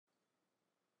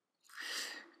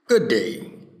Good day.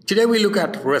 Today we look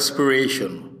at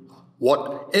respiration.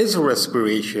 What is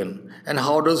respiration and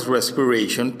how does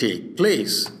respiration take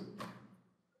place?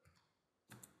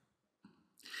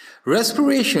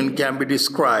 Respiration can be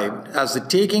described as the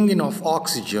taking in of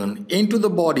oxygen into the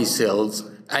body cells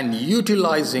and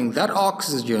utilizing that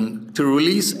oxygen to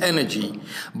release energy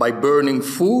by burning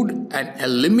food and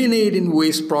eliminating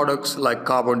waste products like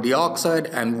carbon dioxide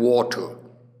and water.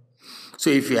 So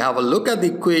if you have a look at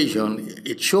the equation,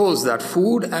 it shows that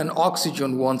food and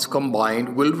oxygen once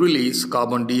combined will release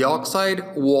carbon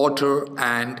dioxide, water,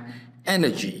 and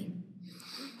energy.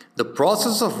 The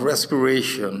process of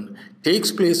respiration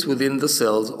takes place within the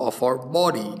cells of our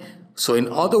body. So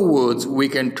in other words, we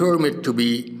can term it to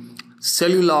be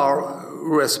cellular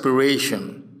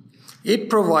respiration. It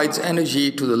provides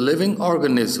energy to the living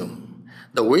organism.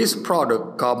 The waste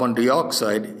product, carbon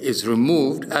dioxide, is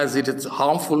removed as it is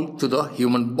harmful to the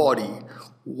human body.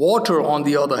 Water, on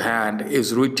the other hand,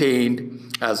 is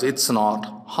retained as it's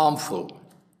not harmful.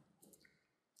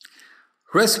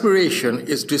 Respiration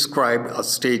is described as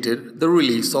stated the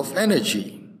release of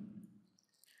energy.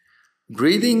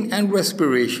 Breathing and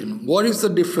respiration, what is the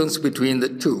difference between the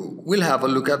two? We'll have a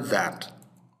look at that.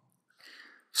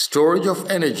 Storage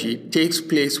of energy takes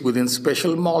place within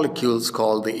special molecules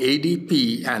called the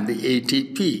ADP and the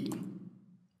ATP.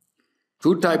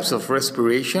 Two types of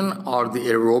respiration are the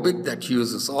aerobic that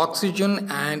uses oxygen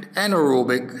and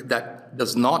anaerobic that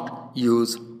does not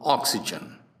use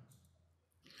oxygen.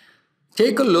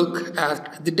 Take a look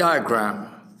at the diagram.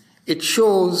 It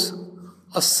shows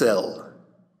a cell.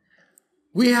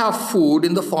 We have food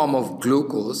in the form of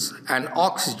glucose and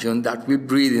oxygen that we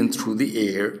breathe in through the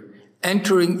air,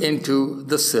 entering into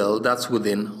the cell that's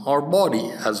within our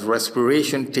body as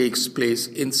respiration takes place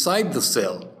inside the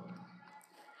cell.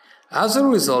 As a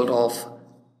result of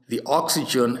the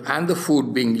oxygen and the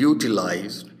food being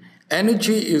utilized,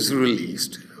 energy is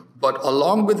released, but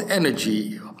along with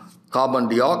energy, carbon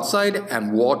dioxide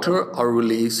and water are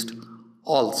released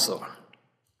also.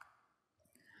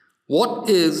 What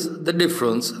is the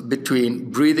difference between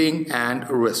breathing and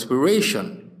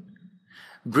respiration?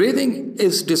 Breathing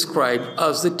is described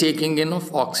as the taking in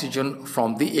of oxygen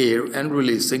from the air and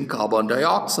releasing carbon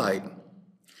dioxide.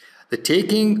 The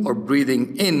taking or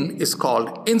breathing in is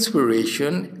called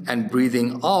inspiration, and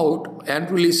breathing out and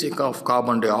releasing of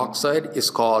carbon dioxide is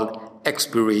called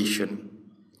expiration.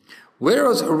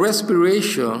 Whereas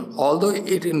respiration, although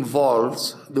it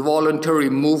involves the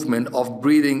voluntary movement of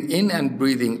breathing in and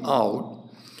breathing out,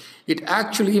 it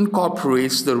actually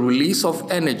incorporates the release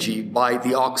of energy by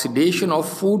the oxidation of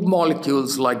food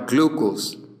molecules like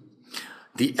glucose.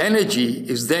 The energy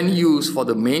is then used for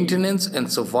the maintenance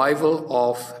and survival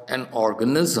of an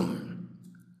organism.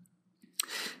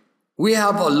 We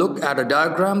have a look at a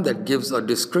diagram that gives a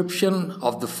description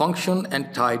of the function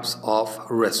and types of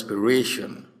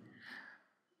respiration.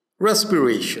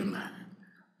 Respiration,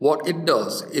 what it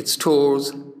does, it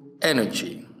stores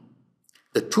energy.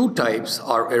 The two types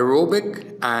are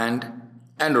aerobic and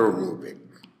anaerobic.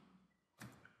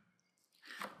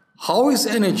 How is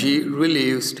energy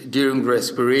released during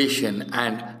respiration,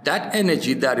 and that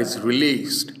energy that is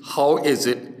released, how is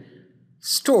it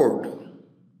stored?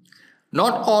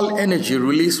 Not all energy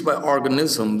released by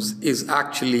organisms is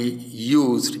actually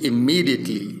used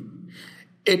immediately.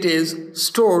 It is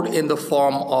stored in the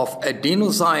form of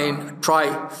adenosine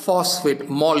triphosphate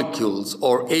molecules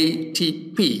or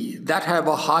ATP that have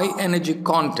a high energy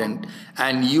content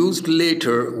and used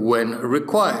later when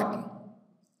required.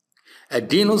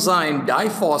 Adenosine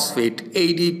diphosphate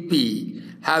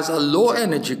ADP has a low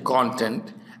energy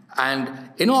content,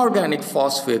 and inorganic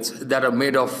phosphates that are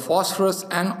made of phosphorus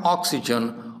and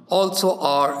oxygen also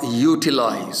are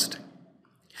utilized.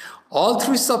 All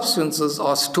three substances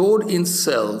are stored in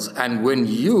cells, and when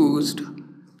used,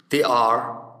 they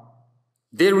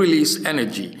release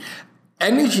energy.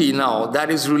 Energy now that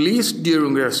is released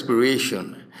during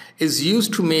respiration is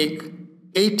used to make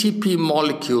ATP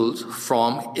molecules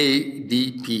from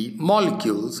ADP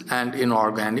molecules and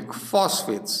inorganic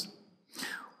phosphates.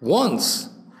 Once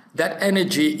that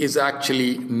energy is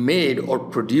actually made or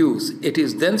produced, it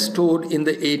is then stored in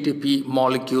the ATP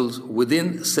molecules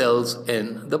within cells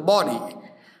in the body.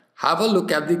 Have a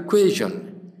look at the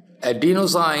equation.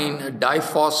 Adenosine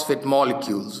diphosphate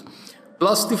molecules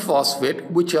plus the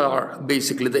phosphate, which are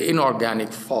basically the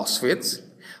inorganic phosphates,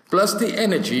 plus the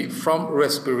energy from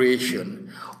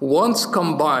respiration, once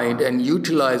combined and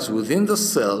utilized within the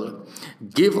cell,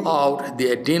 give out the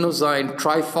adenosine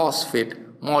triphosphate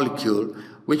molecule,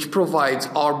 which provides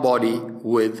our body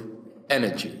with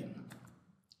energy.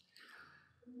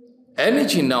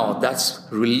 Energy now that's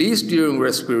released during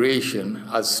respiration,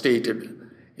 as stated,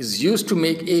 is used to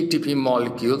make ATP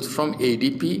molecules from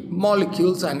ADP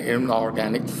molecules and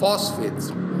inorganic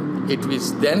phosphates. It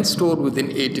is then stored within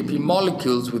ATP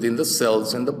molecules within the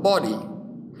cells in the body.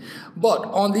 But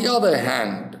on the other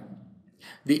hand,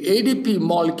 the ADP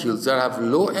molecules that have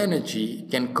low energy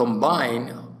can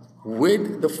combine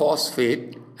with the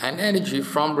phosphate and energy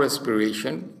from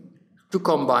respiration to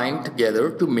combine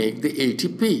together to make the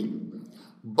ATP.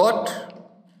 But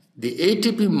the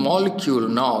ATP molecule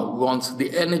now, once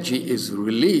the energy is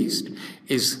released,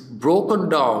 is broken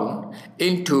down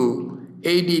into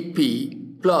ADP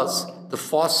plus the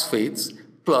phosphates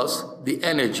plus the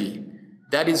energy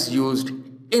that is used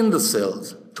in the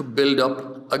cells to build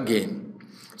up again.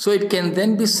 So it can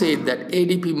then be said that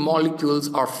ADP molecules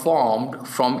are formed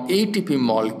from ATP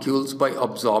molecules by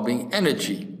absorbing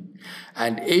energy,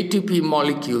 and ATP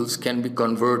molecules can be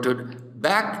converted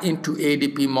back into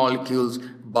ADP molecules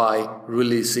by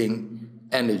releasing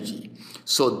energy.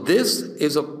 So this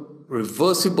is a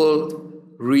reversible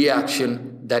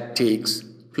reaction that takes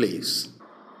place.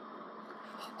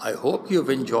 I hope you have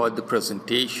enjoyed the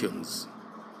presentations.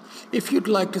 If you'd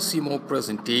like to see more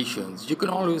presentations, you can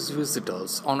always visit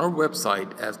us on our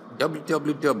website at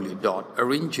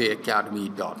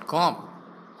www.arinjayacademy.com.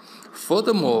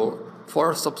 Furthermore,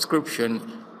 for a subscription,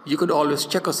 you could always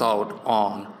check us out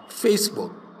on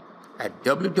Facebook at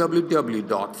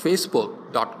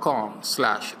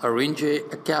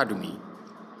www.facebook.com/Arinjay Academy.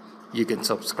 You can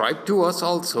subscribe to us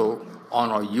also on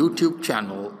our YouTube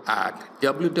channel at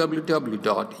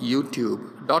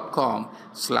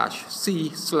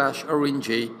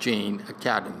www.youtube.com/C/Arinjay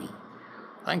Academy.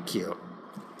 Thank you.